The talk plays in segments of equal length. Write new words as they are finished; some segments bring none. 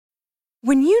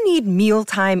When you need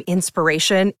mealtime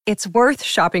inspiration, it's worth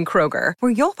shopping Kroger,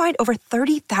 where you'll find over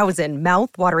 30,000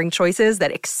 mouth-watering choices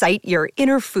that excite your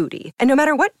inner foodie. And no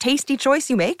matter what tasty choice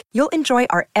you make, you'll enjoy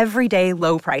our everyday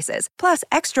low prices, plus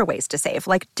extra ways to save,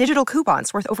 like digital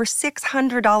coupons worth over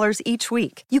 $600 each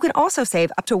week. You can also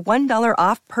save up to $1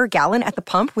 off per gallon at the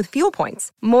pump with fuel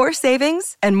points. More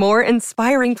savings and more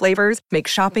inspiring flavors make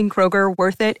shopping Kroger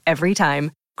worth it every time.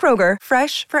 Kroger,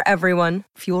 fresh for everyone.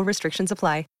 Fuel restrictions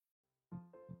apply.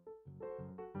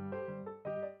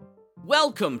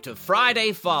 Welcome to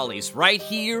Friday Follies, right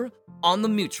here on the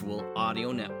Mutual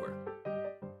Audio Network.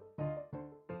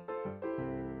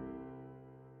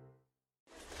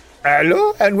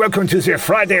 Hello, and welcome to the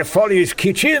Friday Follies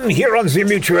Kitchen here on the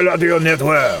Mutual Audio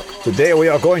Network. Today we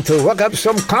are going to work up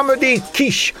some comedy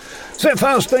quiche. The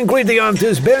first ingredient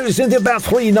is bells in the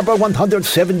battery, number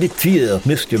 172.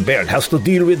 Mr. Bell has to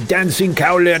deal with dancing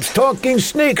cowlets, talking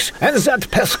snakes, and that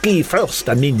pesky First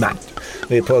Amendment.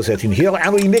 We pour that in here,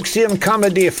 and we mix in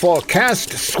comedy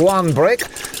forecast, Swan Break,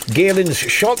 Galen's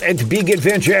short and big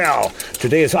adventure.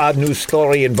 Today's odd news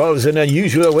story involves an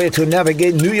unusual way to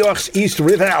navigate New York's East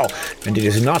River, and it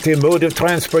is not a mode of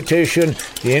transportation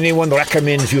anyone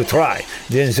recommends you try.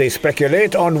 Then they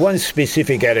speculate on one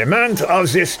specific element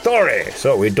of the story.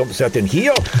 So we dump that in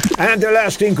here, and the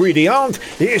last ingredient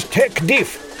is Tech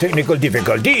Diff. Technical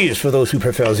difficulties, for those who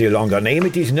prefer the longer name.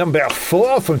 It is number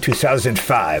 4 from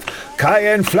 2005.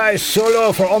 Cayenne flies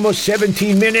solo for almost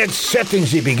 17 minutes, setting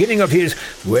the beginning of his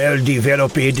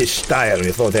well-developed style.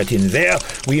 We throw that in there,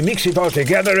 we mix it all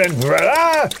together, and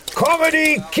voila!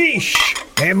 Comedy quiche!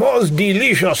 A most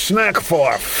delicious snack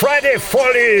for Friday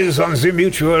Follies on the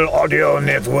Mutual Audio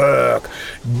Network.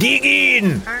 Dig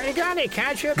in! Are you gonna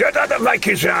catch it? Get out of my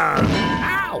kitchen!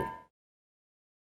 Ow!